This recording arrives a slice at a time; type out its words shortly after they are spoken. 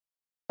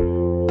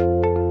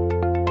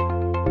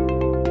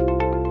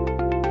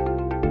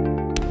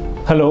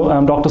Hello, I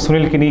am Dr.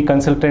 Sunil Kini,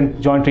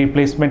 Consultant Joint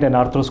Replacement and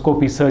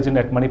Arthroscopy Surgeon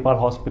at Manipal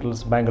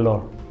Hospitals,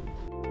 Bangalore.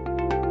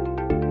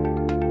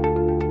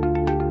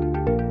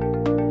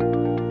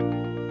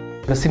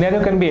 The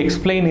scenario can be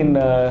explained in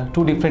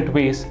two different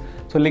ways.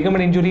 So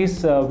ligament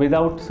injuries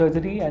without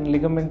surgery and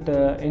ligament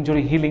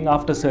injury healing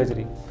after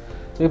surgery.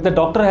 So if the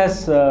doctor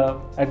has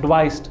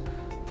advised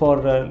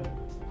for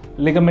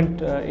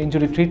ligament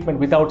injury treatment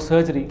without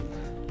surgery,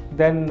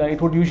 then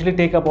it would usually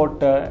take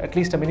about at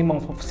least a minimum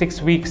of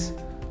 6 weeks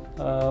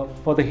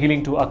for the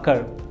healing to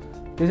occur.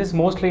 This is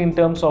mostly in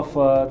terms of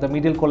the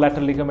medial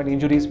collateral ligament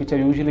injuries, which are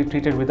usually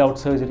treated without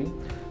surgery.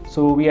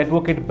 So we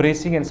advocate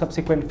bracing and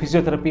subsequent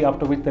physiotherapy,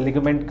 after which the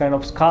ligament kind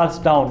of scars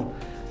down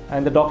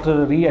and the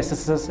doctor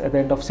reassesses at the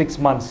end of 6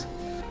 months.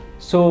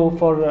 So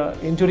for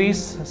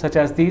injuries such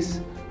as these,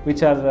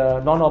 which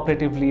are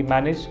non-operatively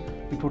managed,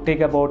 it would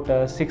take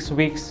about 6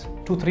 weeks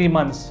to 3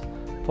 months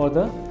for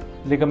the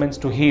ligaments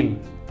to heal.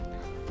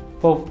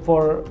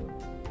 For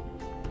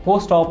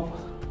post-op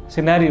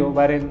scenario,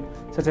 wherein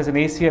such as an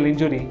ACL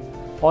injury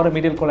or a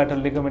medial collateral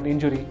ligament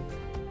injury,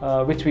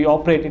 which we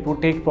operate, it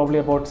would take probably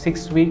about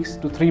 6 weeks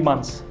to 3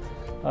 months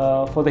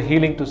for the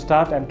healing to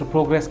start and to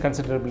progress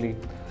considerably.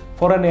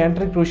 For an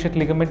anterior cruciate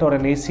ligament or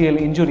an ACL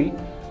injury,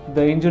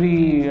 the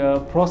injury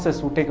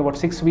process would take about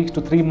 6 weeks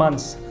to 3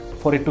 months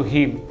for it to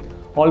heal.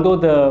 Although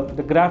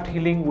the graft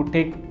healing would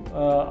take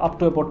up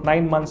to about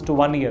 9 months to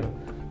 1 year.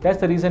 That's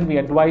the reason we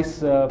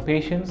advise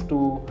patients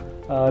to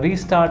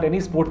restart any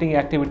sporting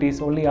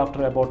activities only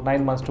after about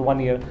 9 months to 1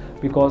 year,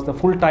 because the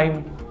full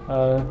time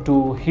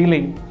to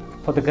healing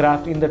for the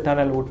graft in the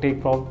tunnel would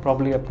take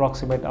probably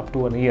approximate up to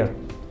 1 year.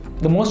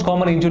 The most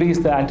common injury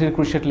is the anterior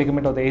cruciate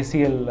ligament or the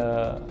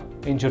ACL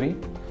injury.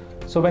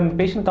 So when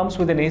patient comes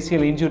with an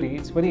ACL injury,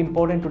 it's very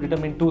important to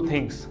determine two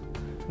things.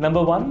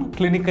 Number one,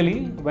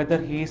 clinically, whether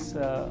he is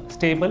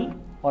stable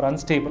or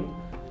unstable,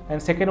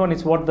 and second one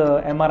is what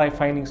the MRI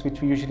findings,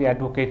 which we usually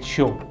advocate,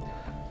 show.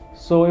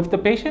 So if the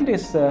patient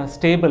is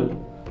stable,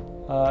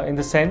 in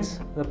the sense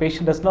the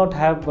patient does not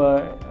have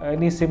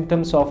any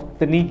symptoms of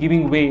the knee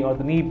giving way or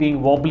the knee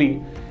being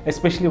wobbly,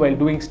 especially while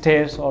doing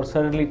stairs or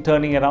suddenly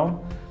turning around,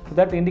 so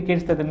that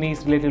indicates that the knee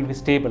is relatively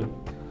stable.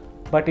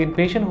 But in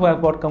patients who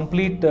have got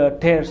complete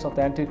tears of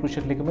the anterior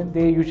cruciate ligament,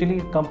 they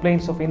usually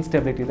complains of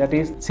instability, that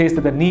is, says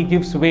that the knee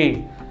gives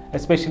way,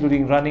 especially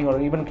during running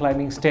or even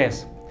climbing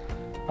stairs.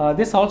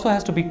 This also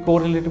has to be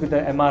correlated with the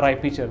MRI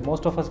picture.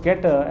 Most of us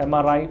get a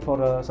MRI for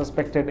a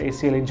suspected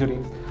ACL injury.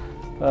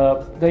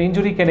 The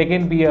injury can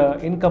again be an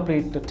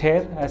incomplete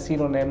tear as seen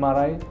on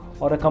MRI,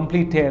 or a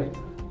complete tear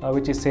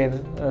which is seen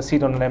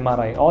on an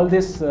MRI. All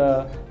this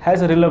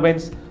has a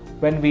relevance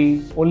when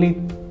we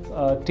only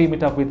team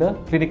it up with a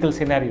clinical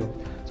scenario.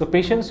 So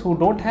patients who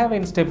don't have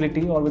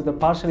instability or with the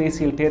partial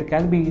ACL tear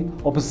can be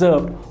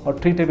observed or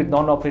treated with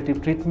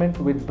non-operative treatment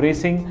with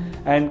bracing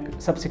and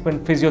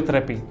subsequent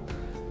physiotherapy,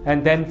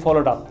 and then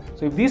followed up.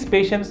 So if these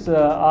patients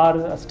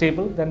are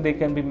stable, then they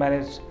can be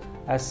managed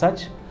as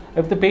such.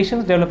 If the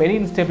patients develop any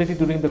instability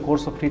during the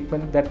course of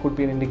treatment, that could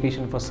be an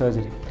indication for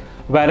surgery.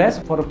 Whereas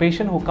for a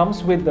patient who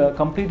comes with a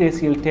complete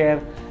ACL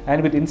tear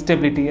and with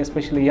instability,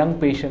 especially a young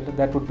patient,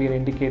 that would be an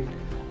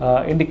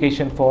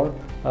indication for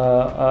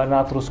an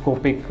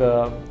arthroscopic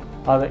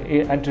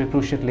anterior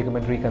cruciate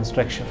ligament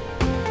reconstruction.